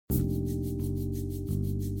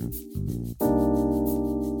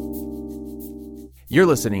You're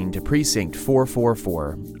listening to Precinct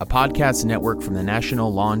 444, a podcast network from the National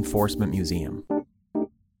Law Enforcement Museum.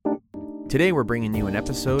 Today we're bringing you an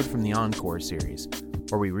episode from the Encore series,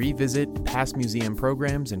 where we revisit past museum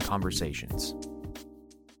programs and conversations.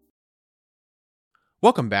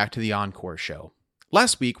 Welcome back to the Encore show.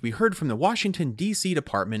 Last week, we heard from the Washington, D.C.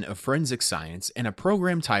 Department of Forensic Science in a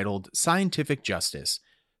program titled Scientific Justice,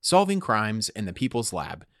 Solving Crimes in the People's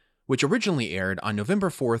Lab, which originally aired on November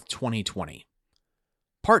 4th, 2020.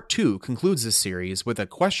 Part 2 concludes this series with a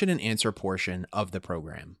question and answer portion of the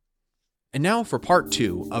program. And now for Part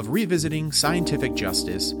 2 of Revisiting Scientific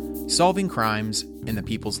Justice, Solving Crimes in the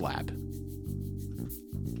People's Lab.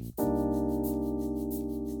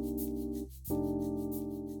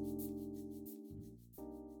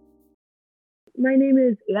 My name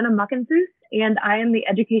is Anna Muckenfuss, and I am the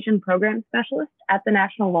Education Program Specialist at the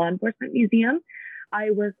National Law Enforcement Museum.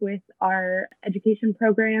 I work with our education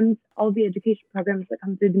programs, all the education programs that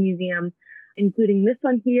come through the museum, including this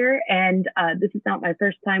one here. And this is not my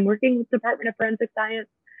first time working with the Department of Forensic Science.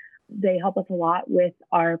 They help us a lot with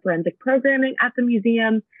our forensic programming at the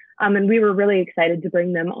museum. And we were really excited to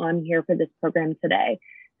bring them on here for this program today.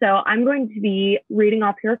 So I'm going to be reading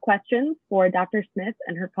off your questions for Dr. Smith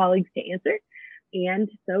and her colleagues to answer. And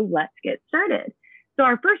so let's get started. So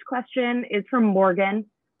our first question is from Morgan,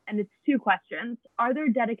 and it's two questions. Are there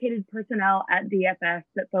dedicated personnel at DFS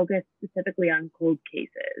that focus specifically on cold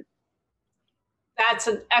cases? That's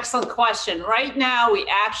an excellent question. Right now, we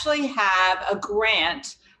actually have a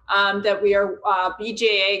grant that we are,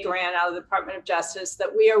 BJA grant out of the Department of Justice,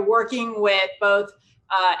 that we are working with both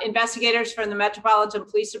investigators from the Metropolitan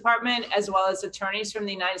Police Department, as well as attorneys from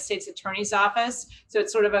the United States Attorney's Office. So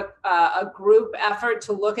it's sort of a group effort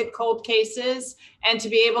to look at cold cases and to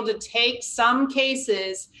be able to take some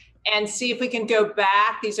cases and see if we can go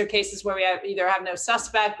back. These are cases where we either have no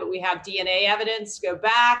suspect, but we have DNA evidence, go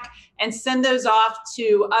back and send those off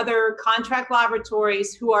to other contract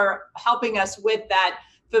laboratories who are helping us with that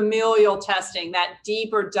familial testing, that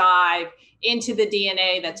deeper dive into the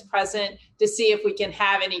DNA that's present to see if we can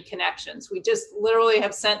have any connections. We just literally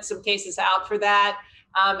have sent some cases out for that.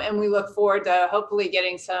 And we look forward to hopefully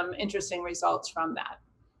getting some interesting results from that.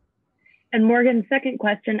 And Morgan's second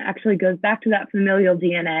question actually goes back to that familial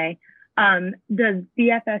DNA. Does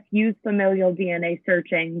DFS use familial DNA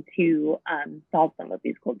searching to solve some of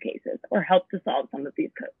these cold cases or help to solve some of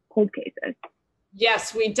these cold cases?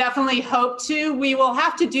 Yes, we definitely hope to. We will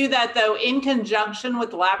have to do that, though, in conjunction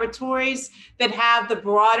with laboratories that have the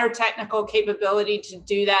broader technical capability to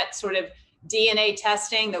do that sort of DNA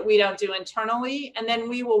testing that we don't do internally. And then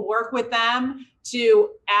we will work with them to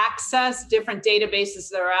access different databases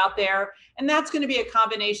that are out there. And that's going to be a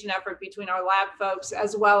combination effort between our lab folks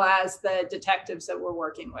as well as the detectives that we're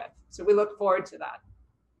working with. So we look forward to that.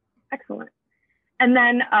 Excellent. And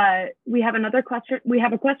then we have another question. We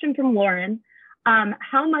have a question from Lauren.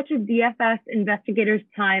 How much of DFS investigators'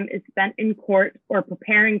 time is spent in court or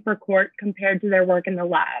preparing for court compared to their work in the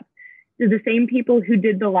lab? Do the same people who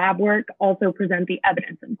did the lab work also present the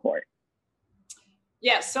evidence in court?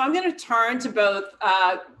 Yes, so I'm going to turn to both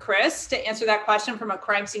Chris to answer that question from a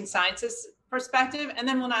crime scene scientist perspective, and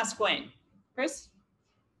then we'll ask Wayne. Chris?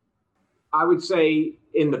 I would say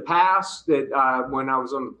in the past that when I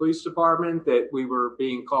was on the police department that we were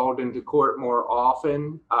being called into court more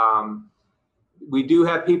often. We do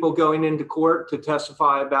have people going into court to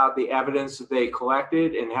testify about the evidence that they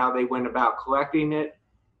collected and how they went about collecting it.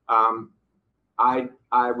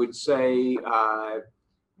 I would say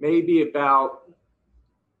maybe about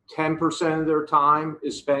 10% of their time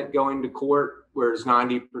is spent going to court, whereas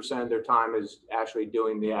 90% of their time is actually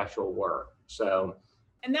doing the actual work. So,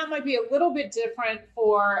 and that might be a little bit different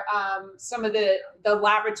for some of the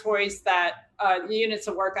laboratories that units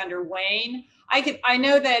that work under Wayne. I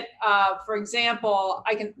know that, for example,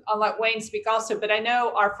 I'll let Wayne speak also, but I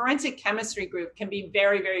know our forensic chemistry group can be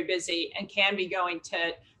very, very busy and can be going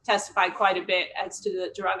to testify quite a bit as to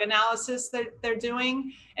the drug analysis that they're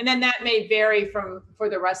doing. And then that may vary for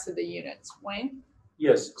the rest of the units. Wayne?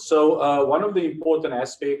 Yes. So one of the important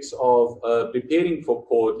aspects of preparing for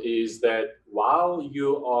court is that while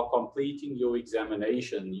you are completing your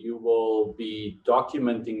examination, you will be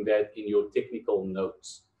documenting that in your technical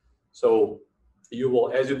notes. So you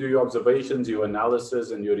will, as you do your observations, your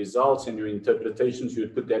analysis, and your results and your interpretations, you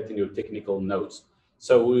put that in your technical notes.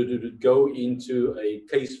 So we would go into a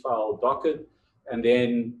case file docket, and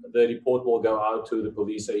then the report will go out to the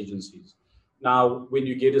police agencies. Now, when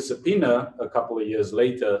you get a subpoena a couple of years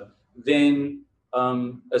later, then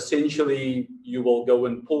essentially you will go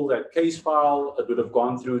and pull that case file. It would have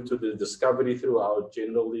gone through to the discovery through our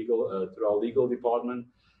legal department.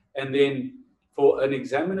 And then for an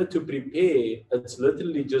examiner to prepare, it's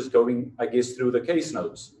literally just going, I guess, through the case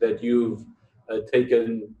notes that you've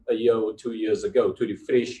taken a year or 2 years ago to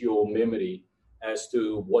refresh your memory as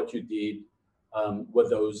to what you did with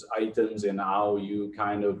those items and how you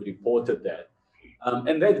kind of reported that.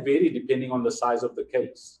 And that varied depending on the size of the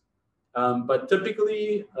case. But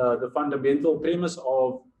typically, the fundamental premise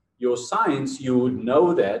of your science, you would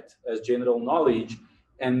know that as general knowledge,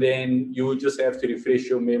 and then you would just have to refresh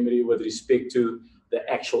your memory with respect to the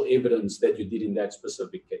actual evidence that you did in that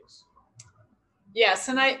specific case. Yes,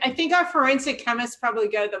 and I think our forensic chemists probably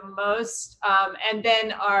go the most, and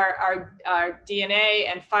then our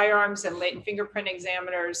DNA and firearms and latent fingerprint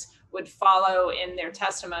examiners would follow in their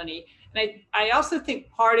testimony. And I also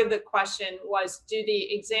think part of the question was, do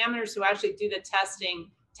the examiners who actually do the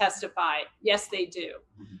testing testify? Yes, they do.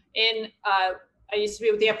 I used to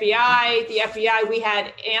be with the FBI. The FBI, we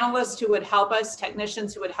had analysts who would help us,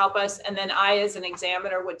 technicians who would help us, and then I, as an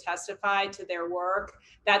examiner, would testify to their work.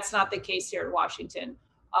 That's not the case here in Washington.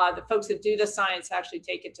 The folks that do the science actually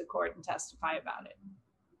take it to court and testify about it.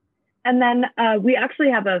 And then we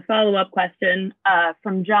actually have a follow-up question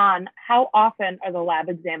from John. How often are the lab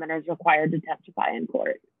examiners required to testify in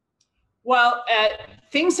court? Well,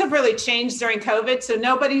 things have really changed during COVID, so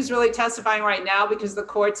nobody's really testifying right now because the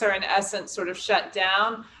courts are in essence sort of shut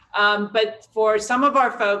down. But for some of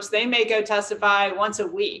our folks, they may go testify once a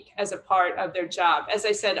week as a part of their job. As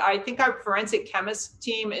I said, I think our forensic chemist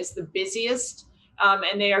team is the busiest,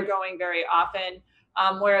 and they are going very often,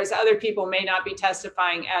 whereas other people may not be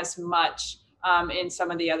testifying as much in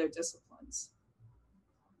some of the other disciplines.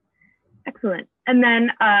 Excellent. And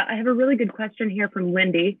then I have a really good question here from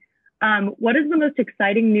Lindy. What is the most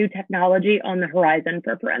exciting new technology on the horizon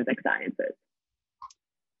for forensic sciences?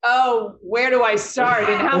 Oh, where do I start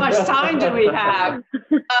and how much time do we have?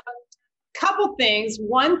 Couple things.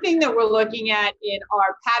 One thing that we're looking at in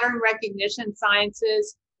our pattern recognition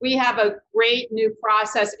sciences, we have a great new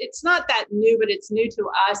process. It's not that new, but it's new to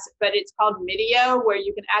us, but it's called MIDIO, where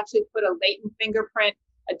you can actually put a latent fingerprint,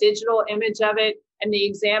 a digital image of it, and the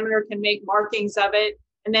examiner can make markings of it.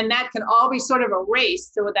 And then that can all be sort of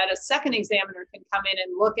erased so that a second examiner can come in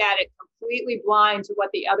and look at it completely blind to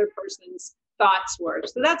what the other person's thoughts were.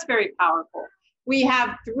 So that's very powerful. We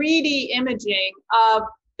have 3D imaging of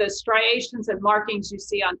the striations and markings you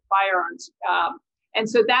see on firearms. And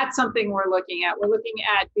so that's something we're looking at. We're looking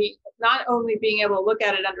at not only being able to look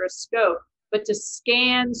at it under a scope, but to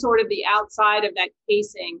scan sort of the outside of that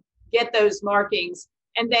casing, get those markings,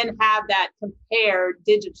 and then have that compared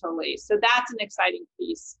digitally. So that's an exciting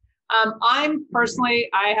piece. I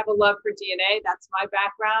have a love for DNA. That's my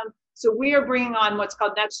background. So we are bringing on what's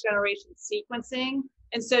called next generation sequencing.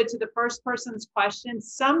 And so to the first person's question,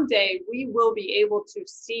 someday we will be able to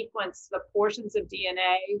sequence the portions of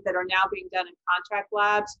DNA that are now being done in contract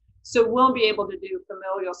labs. So we'll be able to do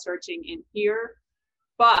familial searching in here.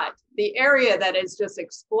 But the area that is just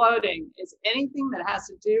exploding is anything that has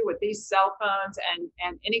to do with these cell phones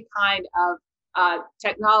and any kind of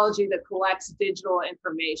technology that collects digital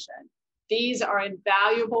information. These are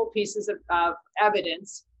invaluable pieces of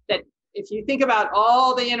evidence that if you think about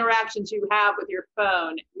all the interactions you have with your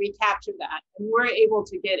phone, we capture that. And we're able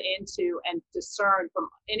to get into and discern from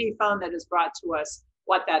any phone that is brought to us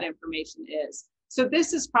what that information is. So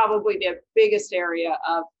this is probably the biggest area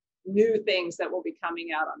of new things that will be coming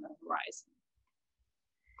out on the horizon.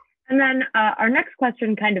 And then our next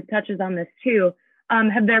question kind of touches on this too.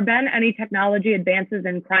 Have there been any technology advances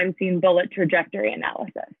in crime scene bullet trajectory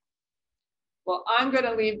analysis? Well, I'm going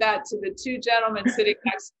to leave that to the two gentlemen sitting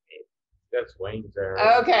next to me. That's Wayne's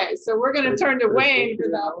area. Okay, so we're going to turn to Wayne for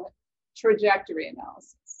the trajectory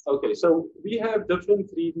analysis. Okay, so we have different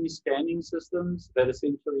 3D scanning systems that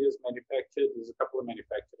essentially is manufactured. There's a couple of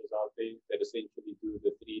manufacturers out there that essentially do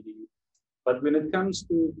the 3D. But when it comes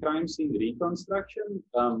to crime scene reconstruction,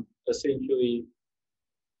 essentially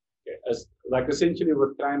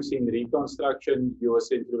with crime scene reconstruction, you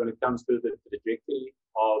essentially, when it comes to the trajectory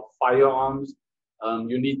of firearms,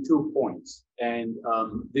 you need 2 points. And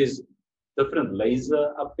there's different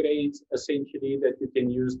laser upgrades, essentially, that you can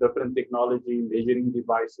use, different technology, measuring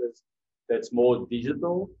devices that's more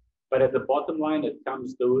digital. But at the bottom line, it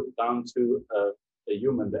comes down to the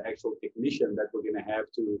human, the actual technician that we're going to have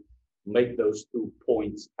to make those 2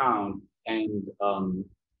 points count and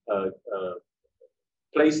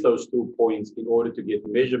place those 2 points in order to get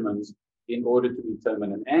measurements, in order to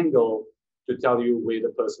determine an angle to tell you where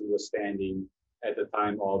the person was standing at the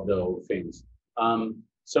time of the offense.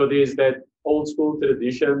 So there's that old school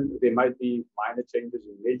tradition. There might be minor changes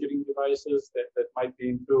in measuring devices that might be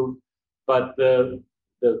improved, but the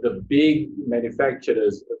the big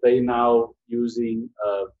manufacturers, they're now using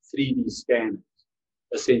 3D scanners,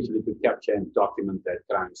 essentially to capture and document that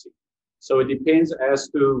crime scene. So it depends as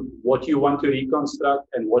to what you want to reconstruct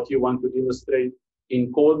and what you want to illustrate.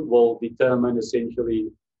 In court will determine essentially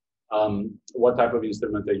what type of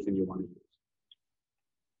instrumentation you want to use.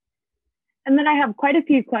 And then I have quite a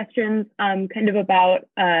few questions kind of about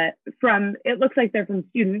from, it looks like they're from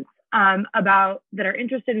students about that are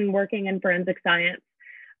interested in working in forensic science.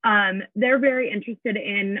 They're very interested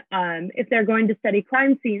in if they're going to study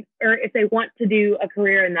crime scene or if they want to do a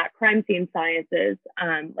career in that crime scene sciences,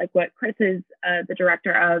 like what Chris is the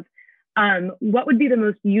director of, what would be the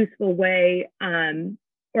most useful way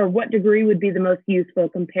or what degree would be the most useful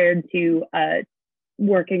compared to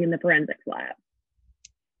working in the forensics lab?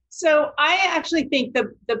 So I actually think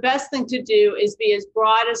the best thing to do is be as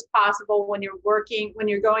broad as possible when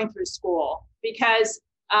you're going through school, because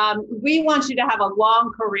we want you to have a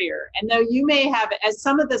long career. And though you may have, as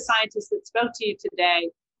some of the scientists that spoke to you today,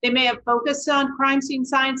 they may have focused on crime scene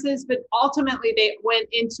sciences, but ultimately they went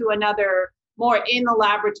into another more in the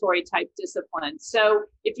laboratory type discipline. So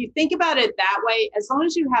if you think about it that way, as long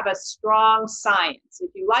as you have a strong science,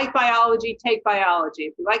 if you like biology, take biology.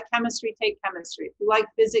 If you like chemistry, take chemistry. If you like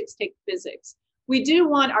physics, take physics. We do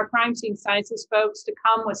want our crime scene sciences folks to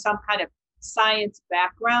come with some kind of science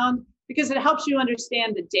background, because it helps you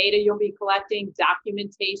understand the data you'll be collecting,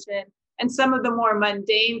 documentation, and some of the more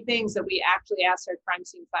mundane things that we actually ask our crime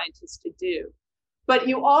scene scientists to do. But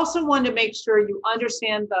you also want to make sure you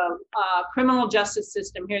understand the criminal justice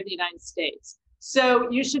system here in the United States. So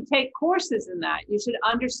you should take courses in that. You should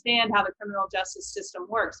understand how the criminal justice system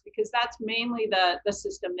works, because that's mainly the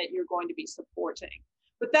system that you're going to be supporting.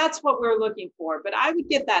 But that's what we're looking for. But I would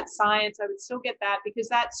get that science. I would still get that, because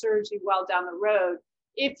that serves you well down the road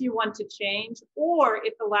if you want to change, or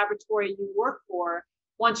if the laboratory you work for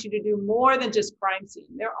wants you to do more than just crime scene.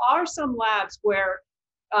 There are some labs where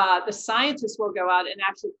the scientists will go out and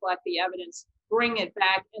actually collect the evidence, bring it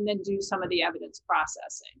back, and then do some of the evidence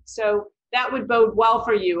processing. So that would bode well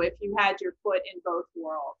for you if you had your foot in both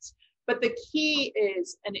worlds. But the key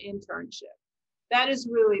is an internship. That is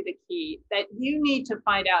really the key, that you need to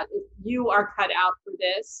find out if you are cut out for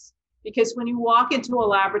this. Because when you walk into a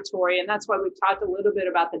laboratory, and that's why we talked a little bit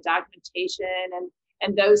about the documentation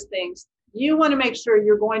and those things, you want to make sure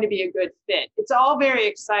you're going to be a good fit. It's all very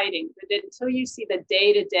exciting, but until you see the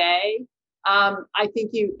day-to-day, I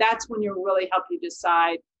think that's when you'll really help you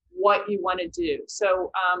decide what you want to do.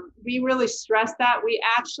 So we really stress that. We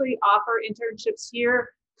actually offer internships here.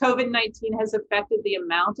 COVID-19 has affected the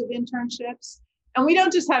amount of internships. And we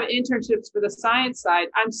don't just have internships for the science side.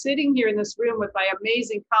 I'm sitting here in this room with my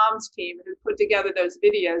amazing comms team who put together those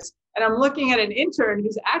videos, and I'm looking at an intern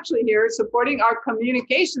who's actually here supporting our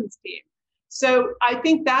communications team. So I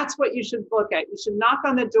think that's what you should look at. You should knock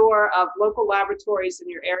on the door of local laboratories in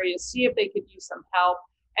your area, see if they could use some help,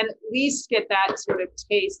 and at least get that sort of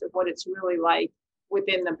taste of what it's really like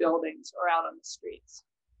within the buildings or out on the streets.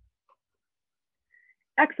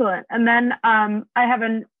 Excellent. And then I have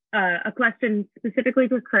a question specifically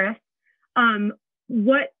for Chris.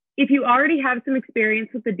 What if you already have some experience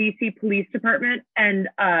with the DC Police Department and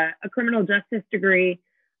a criminal justice degree?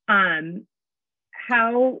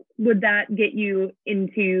 How would that get you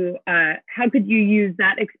into? How could you use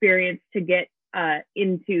that experience to get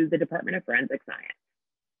into the Department of Forensic Science?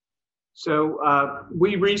 So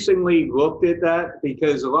we recently looked at that,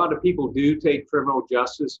 because a lot of people do take criminal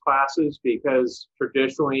justice classes, because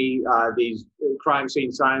traditionally these crime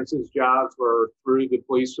scene sciences jobs were through the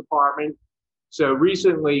police department. So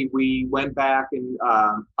recently we went back and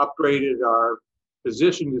upgraded our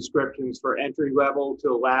position descriptions for entry level to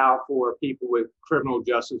allow for people with criminal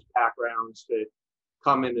justice backgrounds to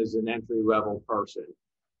come in as an entry level person.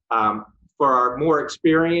 For our more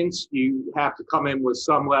experience, you have to come in with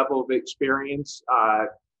some level of experience.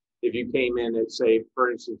 If you came in at, say, for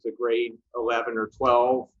instance, a grade 11 or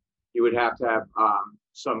 12, you would have to have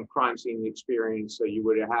some crime scene experience, so you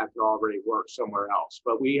would have to already work somewhere else.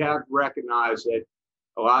 But we have recognized that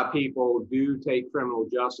a lot of people do take criminal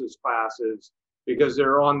justice classes because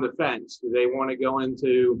they're on the fence. Do they want to go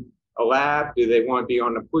into a lab? Do they want to be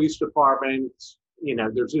on the police department? You know,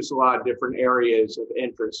 there's just a lot of different areas of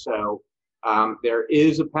interest. So there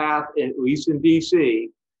is a path, at least in DC,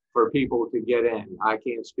 for people to get in. I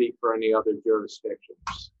can't speak for any other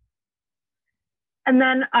jurisdictions. And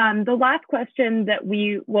then the last question that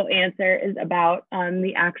we will answer is about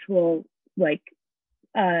the actual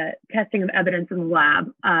testing of evidence in the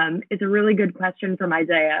lab. It's a really good question from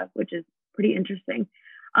Isaiah, which is pretty interesting.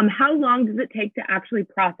 How long does it take to actually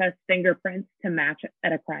process fingerprints to match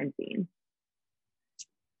at a crime scene?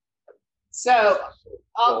 So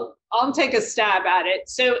I'll take a stab at it.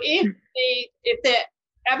 So if the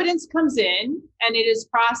evidence comes in and it is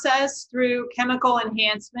processed through chemical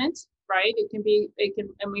enhancement, right?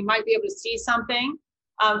 And we might be able to see something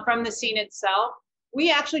from the scene itself.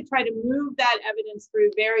 We actually try to move that evidence through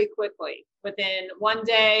very quickly within 1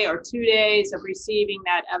 day or 2 days of receiving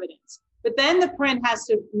that evidence. But then the print has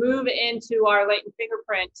to move into our latent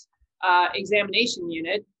fingerprint examination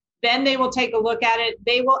unit. Then they will take a look at it.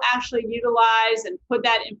 They will actually utilize and put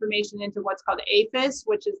that information into what's called APHIS,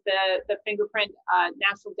 which is the fingerprint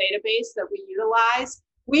national database that we utilize.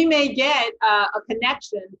 We may get a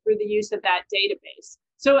connection through the use of that database.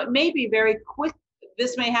 So it may be very quick.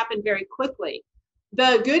 This may happen very quickly.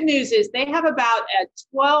 The good news is they have about a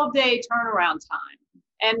 12-day turnaround time,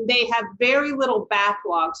 and they have very little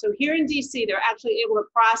backlog. So here in DC, they're actually able to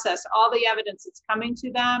process all the evidence that's coming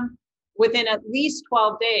to them within at least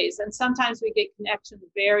 12 days. And sometimes we get connections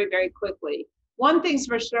very, very quickly. One thing's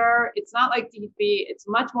for sure, it's not like DP, it's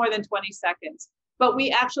much more than 20 seconds. But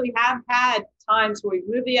we actually have had times where we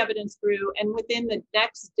move the evidence through, and within the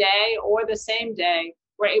next day or the same day,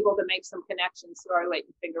 we're able to make some connections through our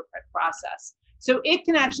latent fingerprint process. So it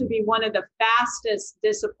can actually be one of the fastest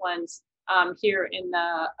disciplines here in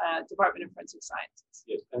the Department of Forensic Sciences.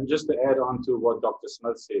 Yes, and just to add on to what Dr.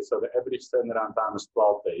 Smith says, so the average turnaround time is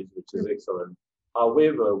 12 days, which is excellent.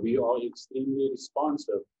 However, we are extremely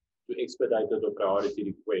responsive to expedited or priority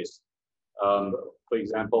requests. For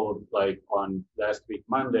example, like on last week,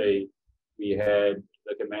 Monday, we had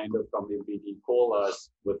the commander from the MPD call us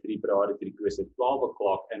with 3 priority requests at 12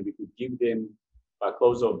 o'clock, and we could give them by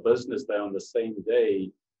close of business day on the same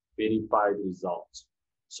day, verified results.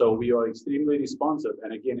 So we are extremely responsive.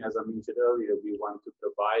 And again, as I mentioned earlier, we want to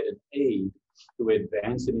provide an aid to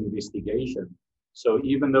advance an investigation. So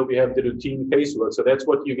even though we have the routine casework, so that's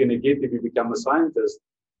what you're going to get if you become a scientist.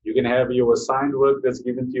 You're going to have your assigned work that's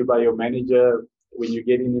given to you by your manager when you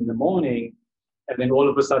get in the morning. And then all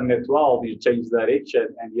of a sudden at 12, you change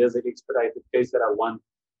direction. And here's an expedited case that I want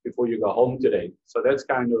before you go home today. So that's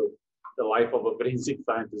kind of the life of a forensic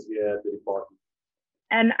scientist here at the department.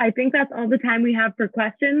 And I think that's all the time we have for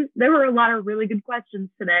questions. There were a lot of really good questions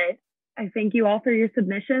today. I thank you all for your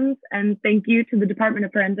submissions, and thank you to the Department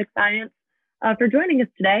of Forensic Science for joining us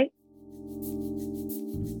today.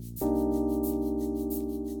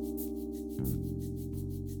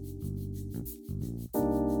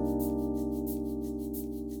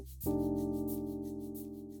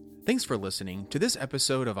 Thanks for listening to this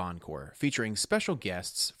episode of Encore, featuring special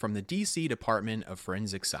guests from the DC Department of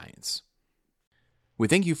Forensic Science. We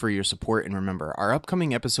thank you for your support, and remember, our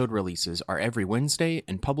upcoming episode releases are every Wednesday,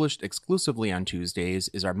 and published exclusively on Tuesdays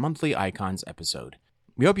is our monthly Icons episode.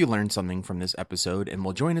 We hope you learned something from this episode and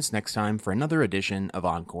will join us next time for another edition of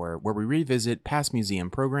Encore, where we revisit past museum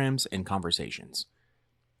programs and conversations.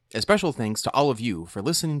 A special thanks to all of you for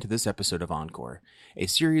listening to this episode of Encore, a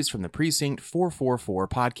series from the Precinct 444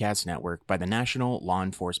 podcast network by the National Law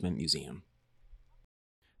Enforcement Museum.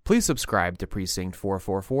 Please subscribe to Precinct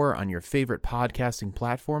 444 on your favorite podcasting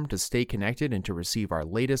platform to stay connected and to receive our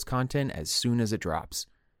latest content as soon as it drops.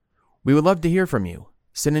 We would love to hear from you.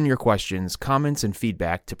 Send in your questions, comments, and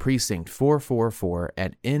feedback to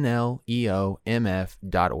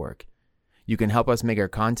precinct444@nleomf.org. You can help us make our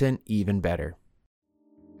content even better.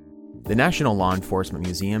 The National Law Enforcement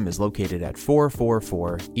Museum is located at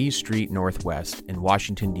 444 East Street Northwest in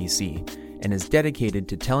Washington, D.C., and is dedicated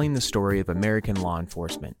to telling the story of American law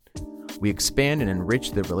enforcement. We expand and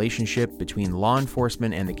enrich the relationship between law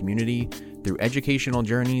enforcement and the community through educational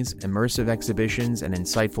journeys, immersive exhibitions, and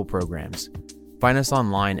insightful programs. Find us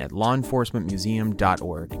online at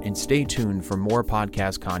lawenforcementmuseum.org and stay tuned for more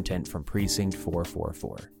podcast content from Precinct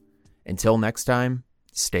 444. Until next time,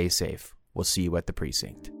 stay safe. We'll see you at the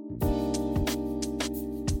Precinct.